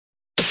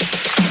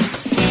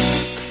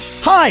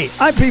Hi,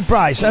 I'm Pete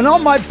Price, and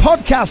on my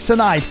podcast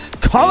tonight,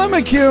 Colin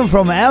McEwen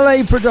from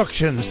LA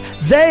Productions.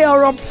 They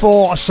are up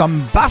for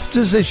some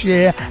BAFTAs this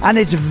year, and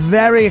it's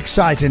very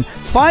exciting.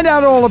 Find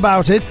out all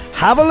about it.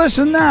 Have a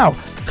listen now.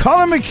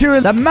 Colin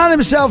McEwen, the man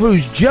himself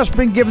who's just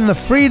been given the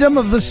freedom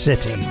of the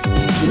city.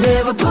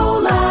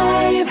 Liverpool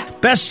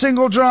Live. Best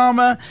single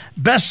drama,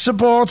 best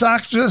support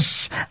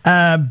actress,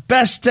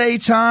 best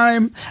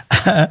daytime,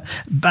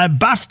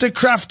 BAFTA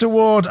Craft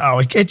Award. Oh,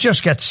 it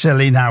just gets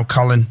silly now,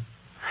 Colin.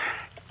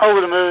 Over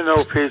the moon,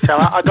 though, Peter.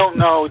 I don't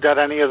know that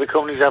any other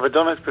company's ever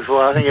done it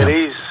before. I think it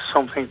is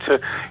something to,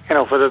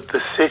 for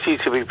the city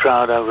to be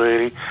proud of,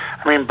 really.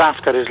 I mean,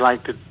 BAFTA is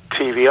like the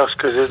TV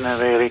Oscars, isn't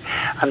it, really?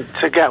 And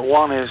to get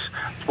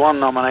one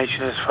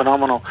nomination is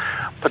phenomenal,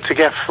 but to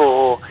get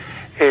 4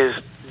 is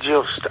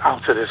just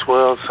out of this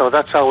world. So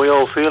that's how we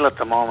all feel at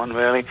the moment,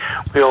 really.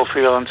 We all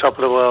feel on top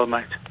of the world,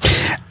 mate.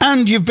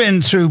 And you've been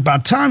through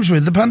bad times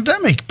with the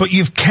pandemic, but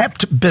you've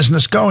kept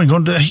business going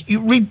under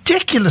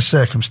ridiculous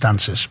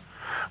circumstances.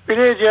 We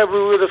did, yeah. We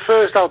were the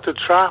first out the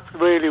trap,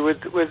 really,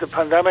 with the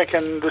pandemic.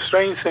 And the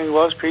strange thing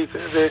was, Peter,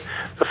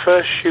 the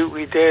first shoot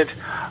we did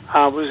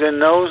was in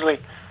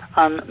Knowsley.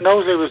 And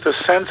Knowsley was the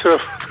centre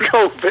of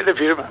COVID, if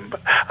you remember,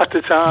 at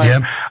the time.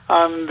 Yep.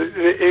 And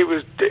there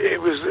was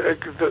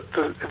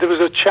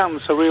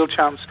a real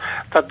chance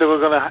that they were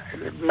going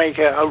to make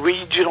a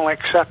regional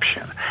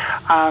exception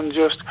and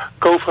just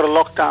go for a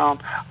lockdown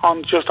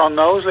on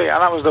Knowsley.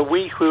 And that was the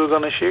week we were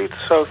going to shoot.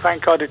 So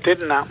thank God it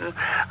didn't happen,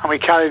 and we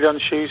carried on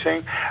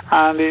shooting.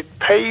 And it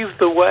paved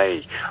the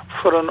way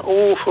for an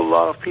awful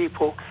lot of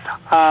people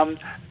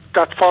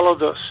that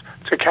followed us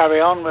to carry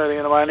on, really,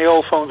 in a way. And they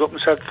all phoned up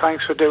and said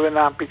thanks for doing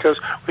that, because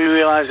we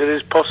realise it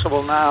is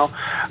possible now.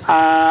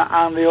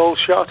 And they all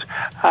shot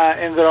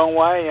in their own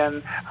way,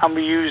 and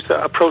we used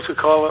a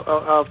protocol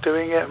of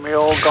doing it, and we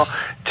all got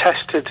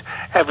tested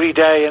every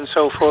day and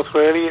so forth,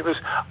 really. It was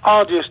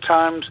arduous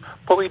times,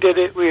 but we did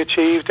it, we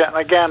achieved it, and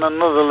again,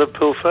 another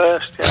Liverpool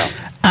first,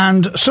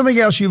 And something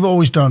else you've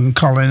always done,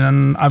 Colin,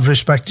 and I've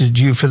respected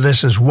you for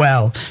this as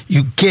well,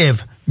 you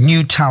give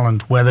new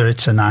talent, whether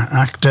it's an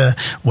actor,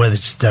 whether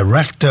it's a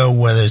director,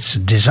 whether it's a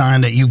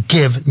designer, you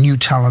give new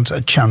talent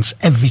a chance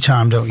every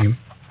time, don't you?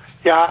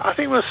 Yeah, I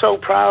think we're so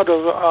proud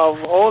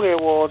of all the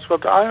awards,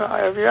 but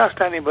if you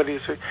asked anybody,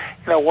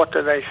 what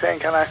do they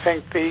think? And I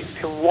think the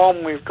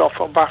one we've got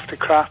for BAFTA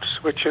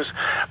Crafts, which is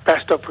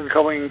best up and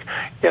coming,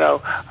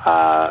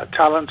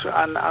 talent,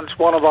 and it's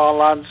one of our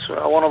lads,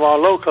 one of our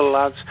local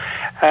lads,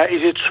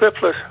 he's a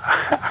triplet,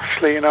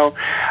 actually,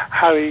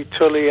 Harry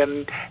Tully,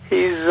 and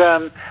he's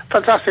a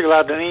fantastic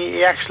lad, and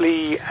he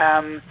actually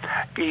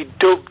he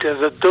dubbed as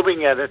a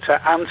dubbing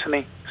editor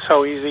Anthony.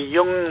 So he's a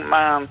young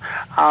man,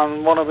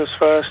 and one of his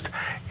first,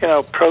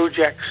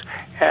 projects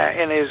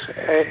in his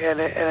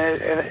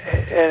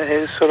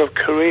sort of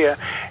career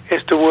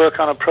is to work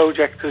on a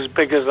project as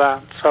big as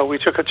that. So we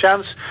took a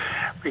chance.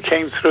 We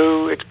came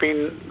through.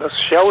 The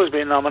show has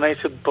been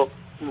nominated, but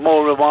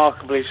more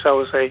remarkably so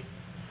as he.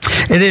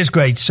 It is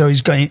great. So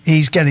he's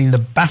getting the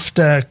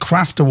BAFTA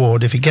Craft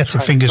Award if he gets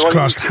it. Fingers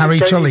crossed. Harry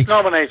Tully. He's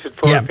nominated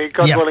for it.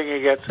 God willing, he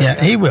gets it.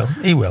 Yeah, he will.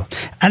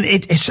 And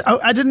it's.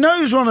 I didn't know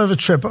he was one of a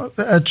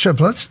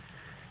triplet.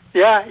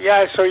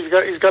 Yeah. So he's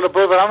got a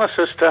brother and a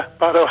sister,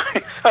 by the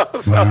way.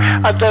 Wow.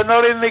 And they're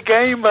not in the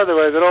game, by the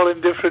way. They're all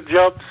in different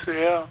jobs.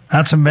 Yeah.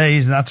 That's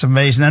amazing.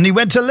 And he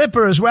went to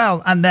LIPA as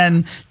well, and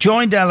then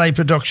joined LA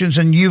Productions.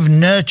 And you've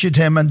nurtured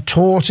him and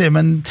taught him,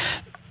 and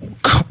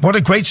what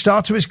a great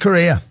start to his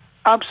career.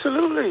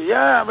 Absolutely,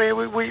 yeah. I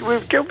mean,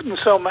 we've given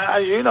so many,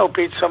 as you know,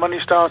 Pete, so many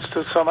starts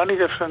to so many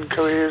different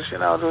careers. There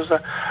was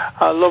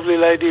a lovely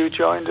lady who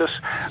joined us,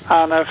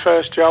 and her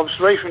first job,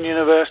 straight from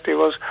university,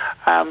 was,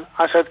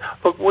 I said,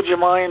 look, would you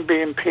mind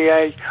being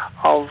PA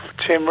of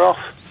Tim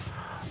Roth?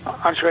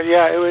 And she went,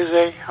 yeah, who is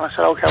he? And I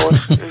said, okay, well,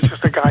 he's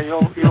just a guy,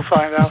 you'll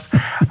find out.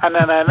 And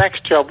then her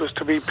next job was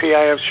to be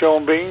PA of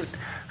Sean Bean.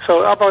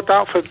 So how about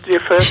that for your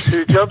first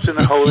 2 jobs in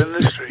the whole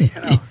industry?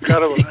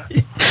 Incredible.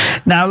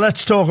 Now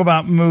let's talk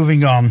about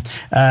moving on.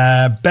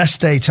 Best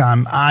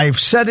daytime. I've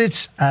said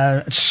it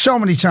so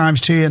many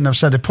times to you, and I've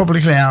said it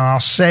publicly, and I'll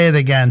say it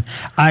again.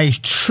 I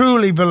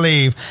truly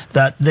believe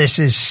that this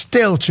is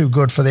still too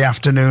good for the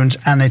afternoons,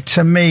 and it,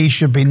 to me,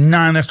 should be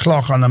 9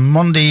 o'clock on a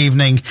Monday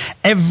evening.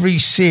 Every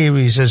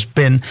series has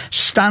been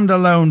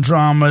standalone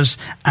dramas,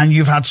 and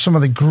you've had some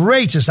of the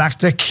greatest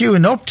actors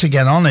queuing up to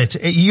get on it.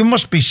 You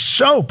must be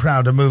so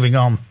proud of moving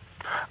on.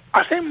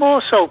 I think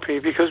more so,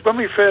 Pete, because when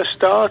we first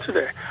started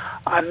it,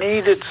 I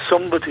needed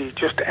somebody,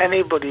 just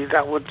anybody,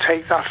 that would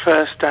take that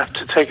first step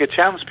to take a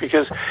chance,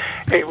 because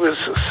it was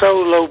so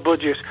low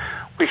budget.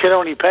 We could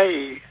only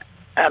pay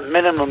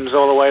minimums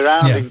all the way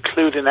around,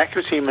 including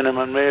equity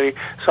minimum, really.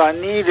 So I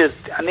needed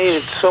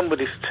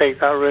somebody to take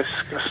that risk,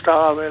 a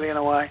star, really, in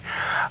a way.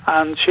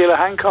 And Sheila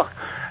Hancock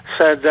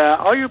said,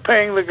 are you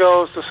paying the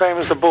girls the same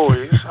as the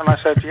boys? And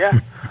I said, yeah.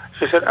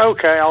 She said,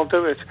 okay, I'll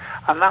do it.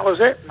 and that was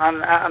it.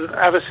 And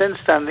ever since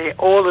then,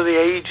 all of the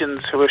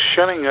agents who were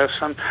shunning us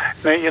and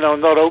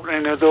not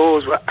opening the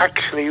doors were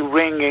actually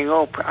ringing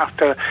up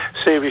after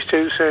Series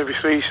 2, Series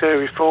 3,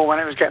 Series 4 when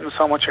it was getting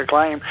so much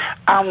acclaim,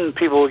 and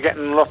people were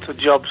getting lots of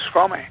jobs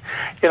from it.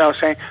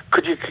 Saying,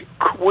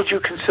 would you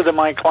consider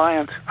my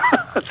client?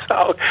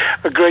 So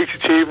a great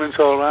achievement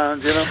all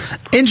around.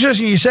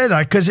 Interesting you say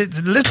that, because it's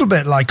a little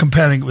bit like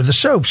comparing it with the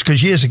soaps,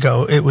 because years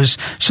ago it was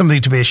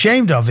something to be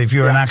ashamed of if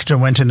you're an actor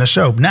and went in a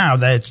soap. Now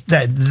they're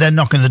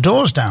knocking the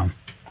doors down.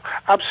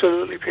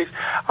 Absolutely, Pete.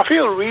 I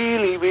feel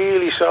really,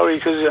 really sorry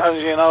because,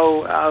 as you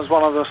know, as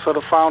one of the sort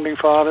of founding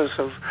fathers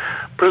of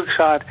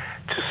Brookside,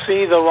 to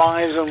see the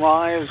rise and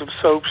rise of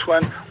soaps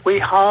when we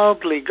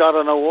hardly got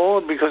an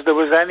award because there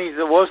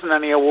wasn't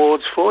any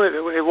awards for it.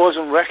 It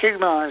wasn't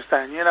recognised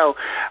then,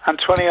 And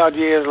 20-odd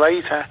years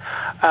later,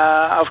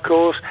 of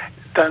course,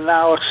 they're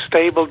now a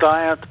stable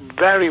diet,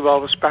 very well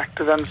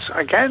respected, and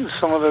again,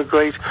 some of the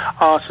great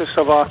artists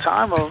of our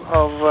time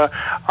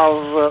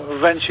have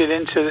ventured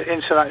into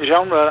that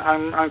genre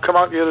and come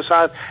out the other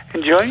side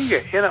enjoying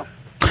it,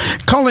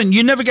 Colin,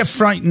 you never get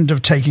frightened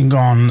of taking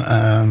on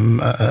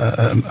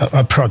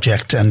a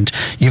project, and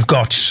you've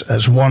got,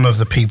 as one of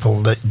the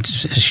people that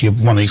is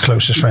one of your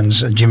closest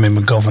friends, Jimmy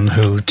McGovern,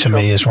 who to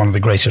me is one of the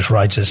greatest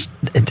writers.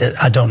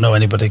 I don't know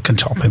anybody can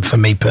top him for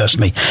me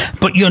personally.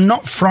 But you're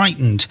not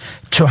frightened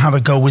to have a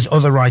go with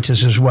other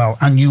writers as well,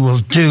 and you will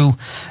do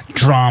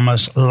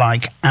dramas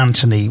like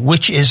Anthony,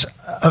 which is...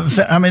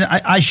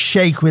 I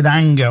shake with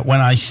anger when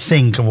I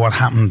think of what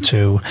happened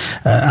to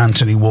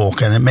Anthony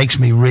Walker, and it makes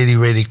me really,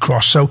 really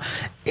cross. So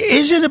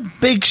is it a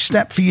big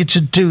step for you to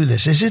do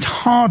this? Is it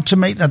hard to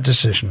make that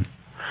decision?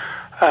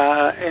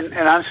 In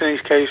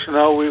Anthony's case, we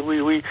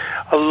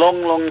a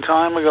long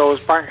time ago was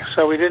back,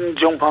 so we didn't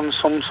jump on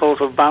some sort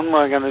of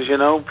bandwagon, as you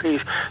know,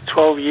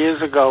 12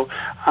 years ago.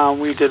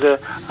 We did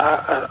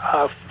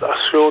a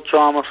short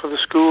drama for the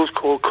schools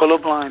called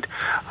Colourblind,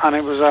 and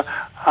it was an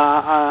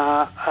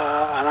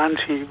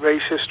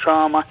anti-racist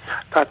drama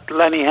that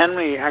Lenny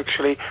Henry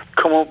actually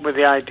come up with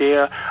the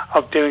idea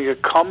of doing a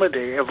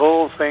comedy, of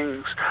all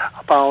things,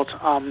 about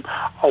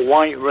a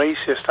white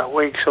racist that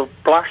wakes up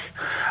black.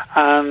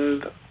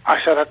 And I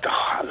said,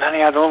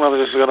 Lenny, I don't know if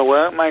this is going to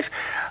work, mate.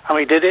 And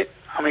we did it.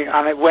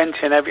 And it went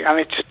in and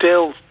it's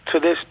still, to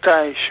this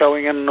day,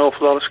 showing in an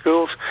awful lot of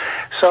schools.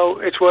 So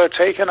it's worth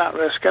taking that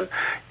risk. And,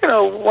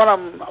 what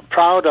I'm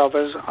proud of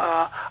is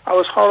I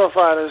was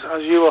horrified,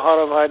 as you were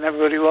horrified, and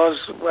everybody was,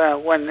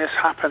 when this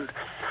happened.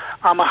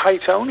 I'm a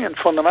Huytonian,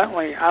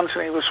 fundamentally.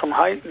 Anthony was from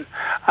Huyton.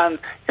 And,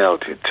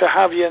 to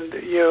have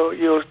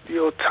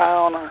your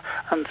town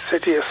and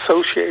city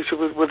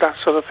associated with that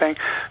sort of thing.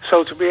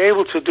 So to be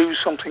able to do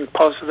something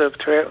positive,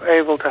 to be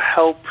able to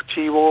help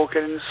G. Walker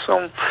in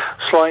some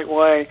slight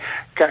way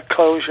get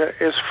closure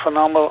is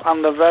phenomenal.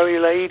 And the very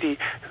lady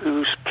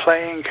who's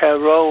playing her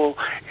role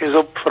is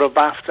up for a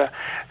BAFTA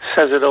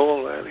says it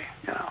all, really,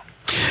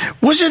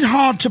 Was it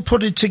hard to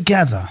put it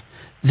together?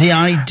 The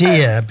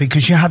idea,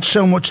 because you had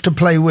so much to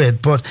play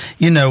with, but,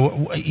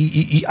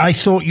 I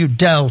thought you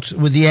dealt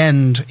with the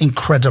end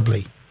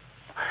incredibly.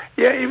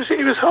 Yeah, it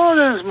was hard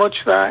in as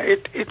much that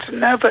it's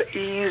never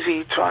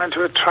easy trying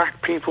to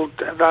attract people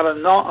that are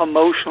not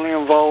emotionally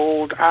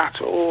involved at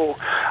all.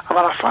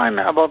 I find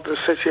that about the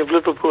city of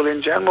Liverpool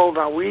in general,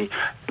 that we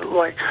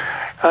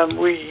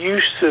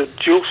used to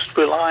just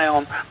rely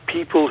on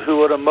people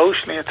who are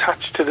emotionally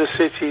attached to the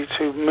city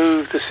to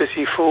move the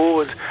city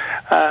forward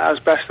as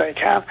best they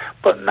can.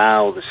 But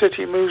now the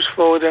city moves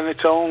forward in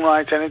its own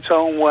right, in its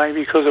own way,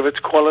 because of its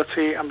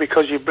quality and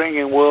because you bring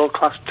in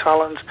world-class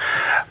talent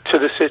to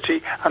the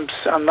city, and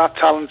that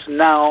talent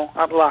now,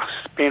 at last,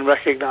 being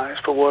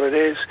recognised for what it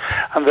is,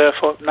 and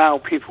therefore now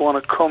people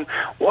want to come.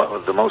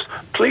 The most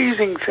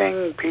pleasing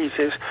thing, Pete,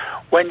 is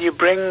when you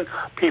bring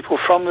people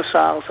from the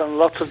south and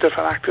lots of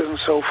different actors and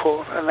so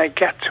forth, and they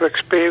get to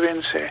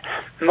experience it,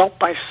 not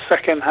by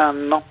second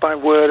hand, not by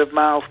word of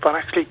mouth, but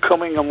actually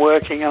coming and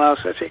working in our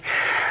city.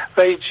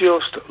 They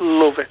just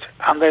love it,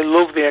 and they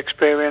love the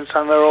experience,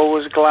 and they're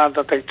always glad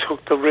that they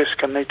took the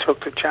risk and they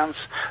took the chance.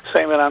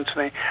 Same with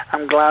Anthony.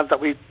 I'm glad that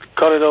we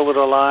got it over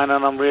the line,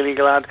 and I'm really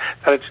glad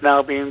that it's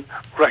now being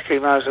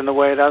recognised in the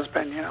way it has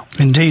been,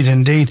 Indeed,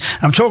 indeed.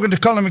 I'm talking to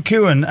Colin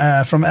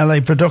McEwen from LA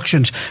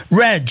Productions.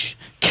 Reg,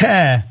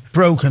 Care,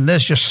 Broken,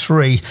 there's just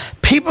three.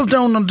 People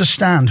don't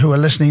understand, who are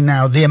listening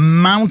now, the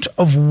amount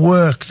of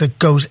work that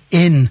goes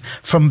in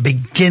from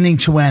beginning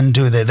to end,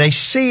 do they? They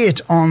see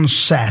it on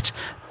set,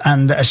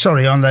 and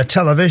on their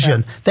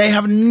television. Yeah. They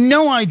have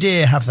no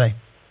idea, have they?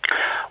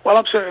 Well,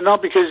 absolutely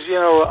not, because,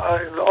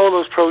 all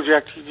those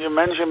projects you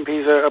mentioned,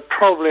 Peter, are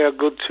probably a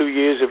good 2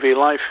 years of your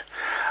life.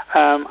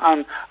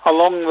 And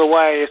along the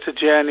way, it's a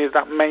journey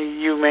that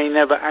you may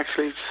never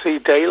actually see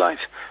daylight.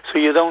 so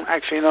you don't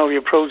actually know if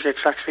your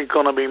project's actually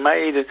going to be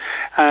made,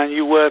 and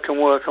you work and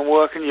work and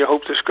work, and you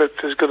hope the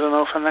script is good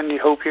enough, and then you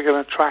hope you're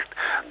going to attract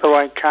the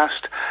right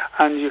cast,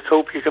 and you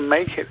hope you can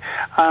make it.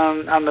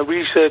 And the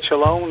research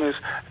alone is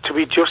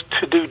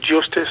to do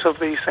justice of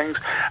these things.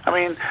 I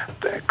mean,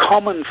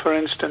 Common, for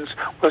instance,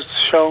 was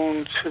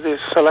shown to the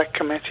select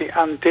committee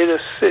and did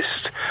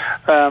assist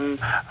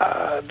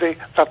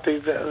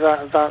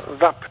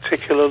that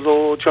particular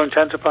law, joint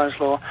enterprise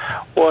law,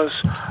 was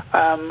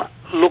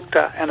looked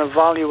at and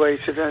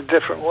evaluated in a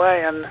different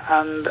way, and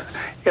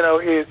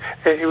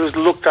it was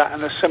looked at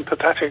in a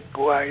sympathetic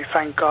way,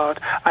 thank God,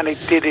 and it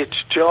did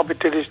its job. It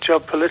did its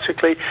job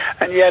politically,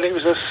 and yet it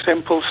was a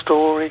simple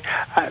story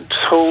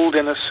told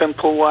in a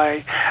simple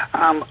way,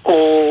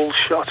 all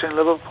shot in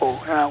Liverpool,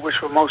 which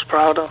we're most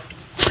proud of.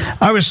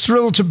 I was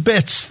thrilled to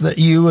bits that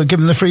you were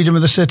given the freedom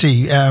of the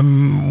city.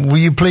 Were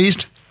you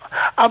pleased?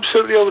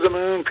 Absolutely over the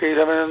moon, Pete.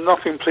 I mean,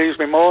 nothing pleased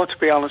me more, to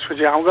be honest with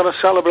you. I'm going to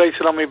celebrate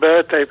it on my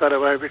birthday, by the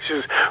way, which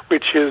is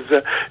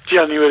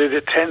January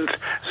the 10th.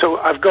 So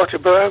I've got to,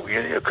 but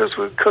because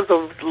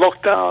of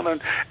lockdown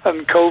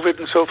and COVID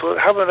and so forth,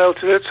 I haven't been able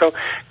to do it. So,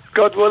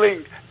 God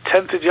willing,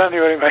 10th of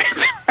January, mate,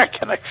 I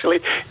can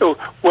actually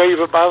wave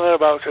a banner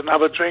about it and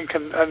have a drink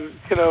and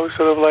sort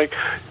of like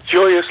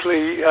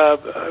joyously,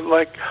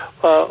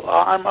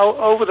 I'm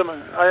over the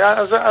moon.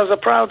 As a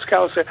proud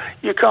Scouser,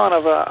 you can't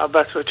have a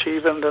better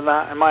achievement than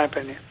that, in my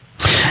opinion.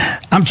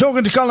 I'm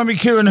talking to Colin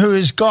McEwen, who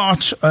has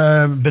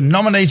been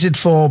nominated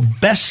for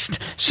Best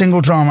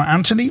Single Drama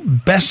Anthony,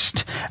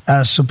 Best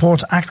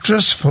Support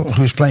Actress,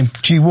 who's playing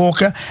G.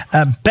 Walker,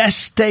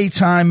 Best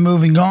Daytime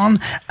Moving On,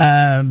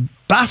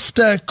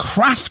 BAFTA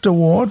Craft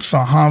Award for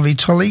Harvey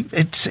Tully.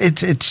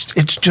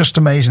 It's just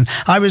amazing.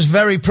 I was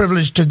very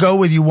privileged to go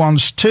with you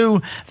once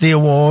to the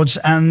awards,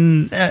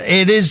 and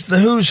it is the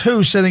who's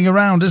who sitting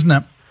around, isn't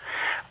it?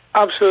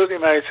 Absolutely,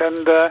 mate.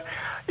 And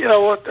you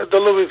know what? The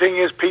lovely thing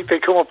is, Pete, they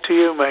come up to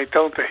you, mate,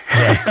 don't they?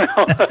 Yeah.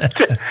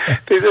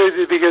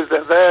 Because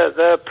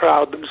they're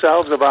proud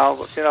themselves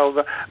about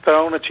their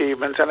own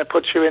achievements, and it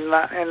puts you in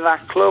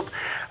that club.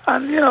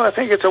 And, I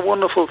think it's a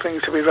wonderful thing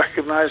to be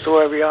recognised the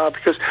way we are,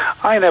 because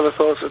I never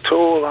thought at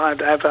all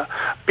I'd ever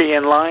be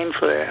in line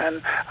for it.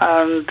 And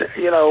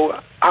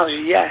as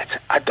yet,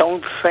 I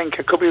don't think,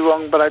 I could be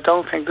wrong, but I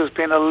don't think there's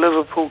been a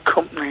Liverpool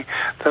company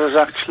that has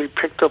actually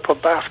picked up a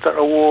BAFTA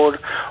award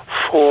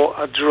for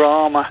a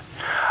drama.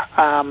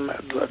 There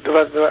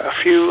are a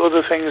few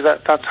other things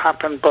that's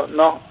happened, but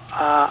not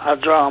a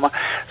drama.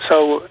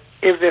 So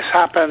if this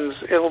happens,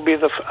 it'll be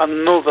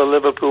another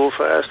Liverpool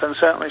first, and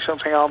certainly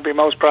something I'll be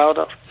most proud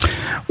of.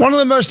 One of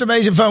the most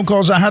amazing phone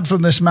calls I had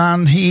from this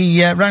man,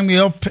 he rang me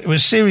up. It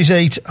was Series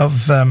 8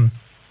 of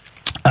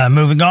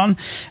Moving On,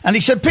 and he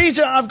said,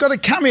 Peter, I've got a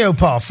cameo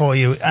part for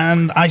you.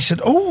 And I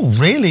said, oh,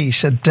 really? He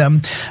said,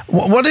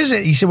 what is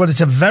it? He said, well,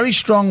 it's a very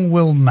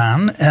strong-willed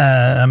man,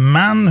 a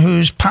man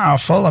who's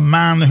powerful, a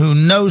man who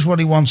knows what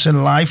he wants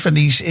in life, and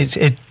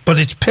but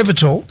it's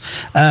pivotal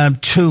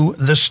to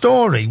the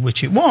story,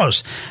 which it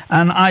was.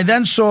 And I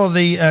then saw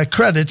the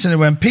credits, and it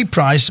went, Pete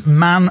Price,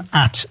 man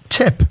at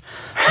tip.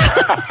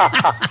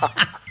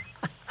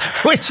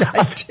 Which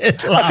I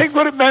did laugh. I think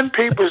what it meant,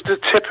 Pete, was the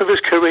tip of his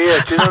career.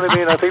 Do you know what I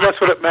mean? I think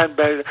that's what it meant,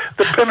 baby.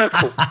 The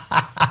pinnacle.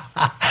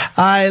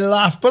 I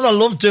laughed, but I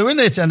loved doing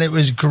it, and it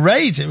was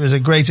great. It was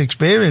a great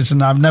experience,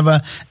 and I've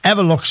never,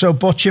 ever looked so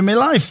butch in my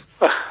life.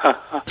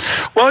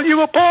 Well, you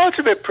were part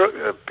of it,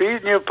 Pete,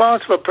 and you were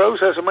part of a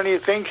process, and when you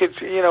think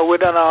it's,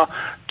 within our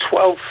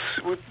 12th,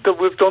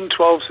 we've done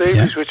 12 series,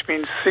 yeah, which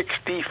means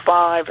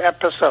 65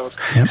 episodes.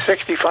 Yeah.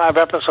 65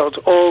 episodes,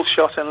 all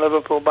shot in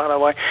Liverpool, by the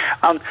way.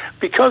 And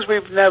because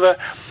we've never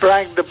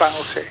bragged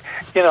about it,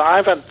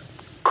 I've had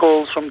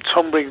calls from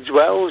Tunbridge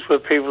Wells where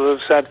people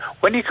have said,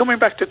 when are you coming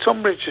back to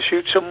Tunbridge to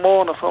shoot some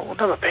more? And I thought, well, I've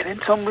never been in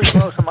Tunbridge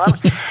Wells, man.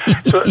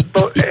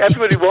 But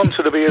everybody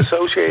wanted to be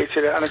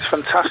associated, and it's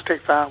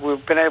fantastic that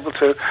we've been able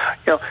to,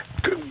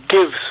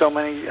 give so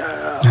many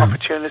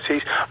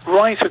opportunities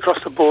right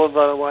across the board,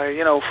 by the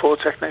way, for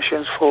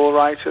technicians, for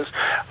writers,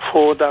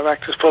 for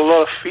directors, for a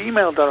lot of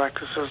female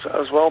directors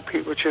as well,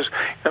 Pete, which is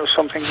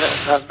something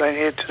that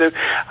they need to do.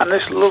 And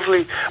this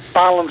lovely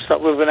balance that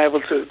we've been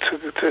able to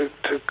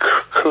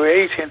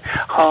create in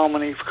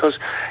harmony, because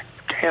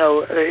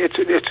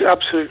it's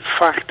absolute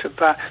fact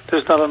that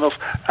there's not enough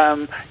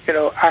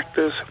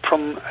actors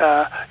from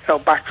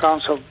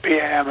backgrounds of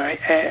BME,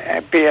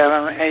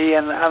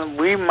 and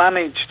we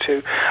managed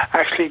to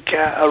actually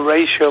get a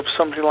ratio of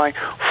something like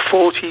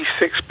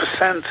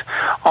 46%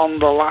 on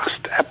the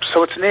last episode.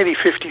 So it's nearly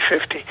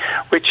 50-50,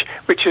 which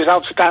is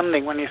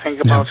outstanding when you think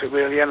about it,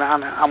 really,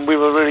 and we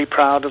were really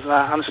proud of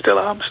that, and still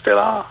are.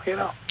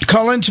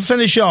 Colin, to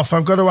finish off,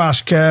 I've got to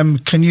ask,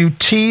 can you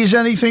tease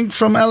anything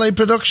from LA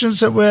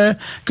Productions that we're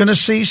going to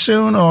see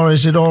soon, or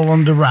is it all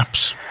under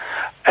wraps?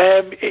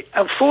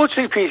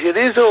 Unfortunately, Pete, it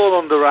is all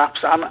under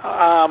wraps, and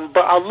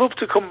but I'd love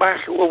to come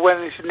back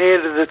when it's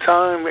nearer the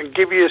time and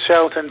give you a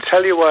shout and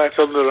tell you why it's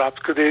under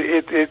wraps, because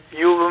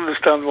you'll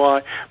understand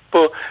why.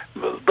 But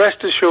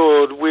rest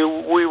assured, we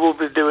will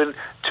be doing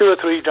 2 or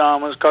 3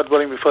 dramas, God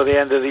willing, before the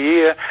end of the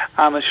year.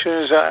 And as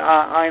soon as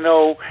I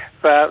know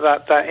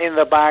that in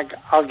the bag,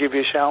 I'll give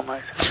you a shout,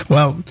 mate.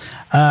 Well,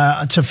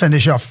 to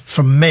finish off,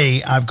 from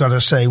me, I've got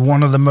to say,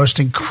 one of the most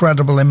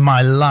incredible in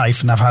my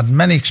life, and I've had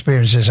many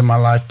experiences in my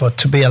life, but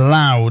to be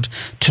allowed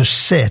to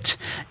sit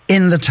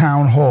in the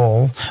town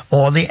hall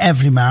or the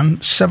Everyman,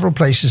 several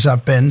places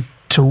I've been,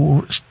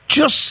 to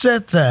just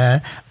sit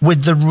there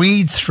with the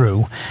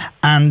read-through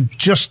and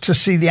just to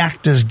see the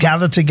actors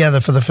gather together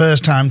for the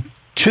first time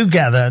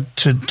together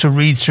to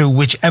read through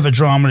whichever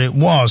drama it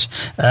was,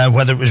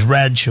 whether it was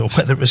Reg or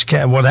whether it was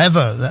Care,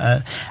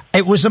 whatever.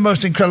 It was the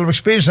most incredible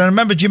experience. And I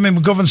remember Jimmy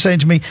McGovern saying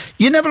to me,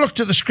 "You never looked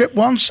at the script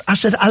once?" I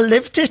said, "I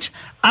lived it.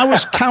 I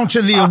was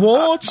counting the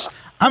awards."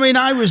 I mean,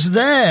 I was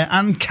there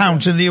and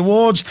counting the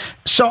awards.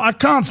 So I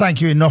can't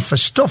thank you enough for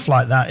stuff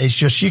like that. It's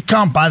just, you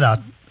can't buy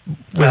that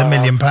with £1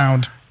 million.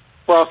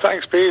 Well,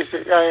 thanks, Pete.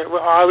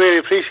 I really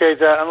appreciate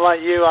that. And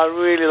like you, I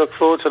really look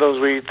forward to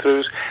those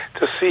read-throughs,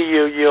 to see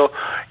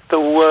the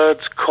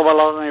words come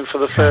along for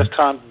the first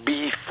time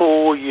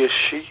before you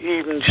shoot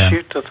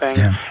the thing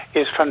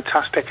is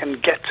fantastic,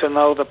 and get to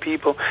know the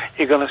people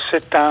you're going to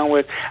sit down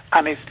with.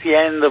 And it's the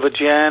end of a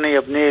journey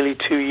of nearly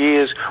 2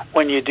 years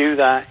when you do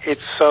that.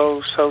 It's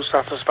so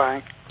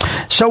satisfying.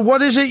 So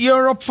what is it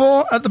you're up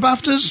for at the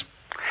BAFTAs?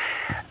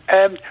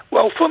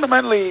 Well,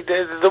 fundamentally,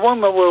 the one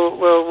that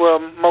we're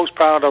most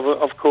proud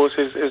of course,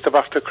 is the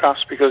BAFTA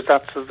Crafts, because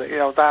that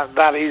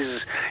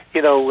is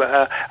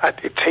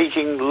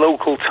taking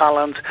local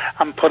talent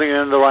and putting it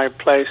in the right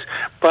place.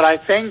 But I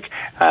think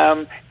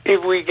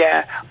if we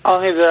get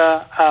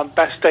either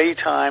Best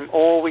Daytime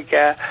or we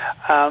get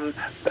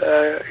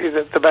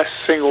the Best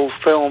Single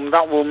Film,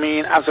 that will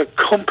mean, as a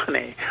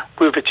company,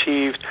 we've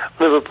achieved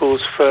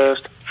Liverpool's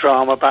first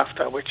drama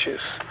BAFTA, which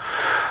is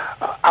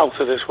out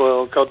of this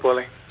world, God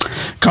willing.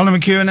 Colin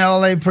McEwen,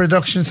 LLA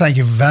Productions, thank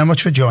you very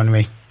much for joining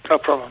me. No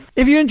problem.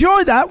 If you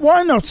enjoyed that,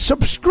 why not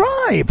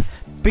subscribe?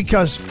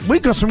 Because we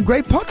got some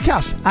great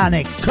podcasts and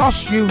it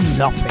costs you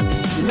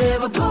nothing.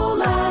 Liverpool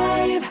Live.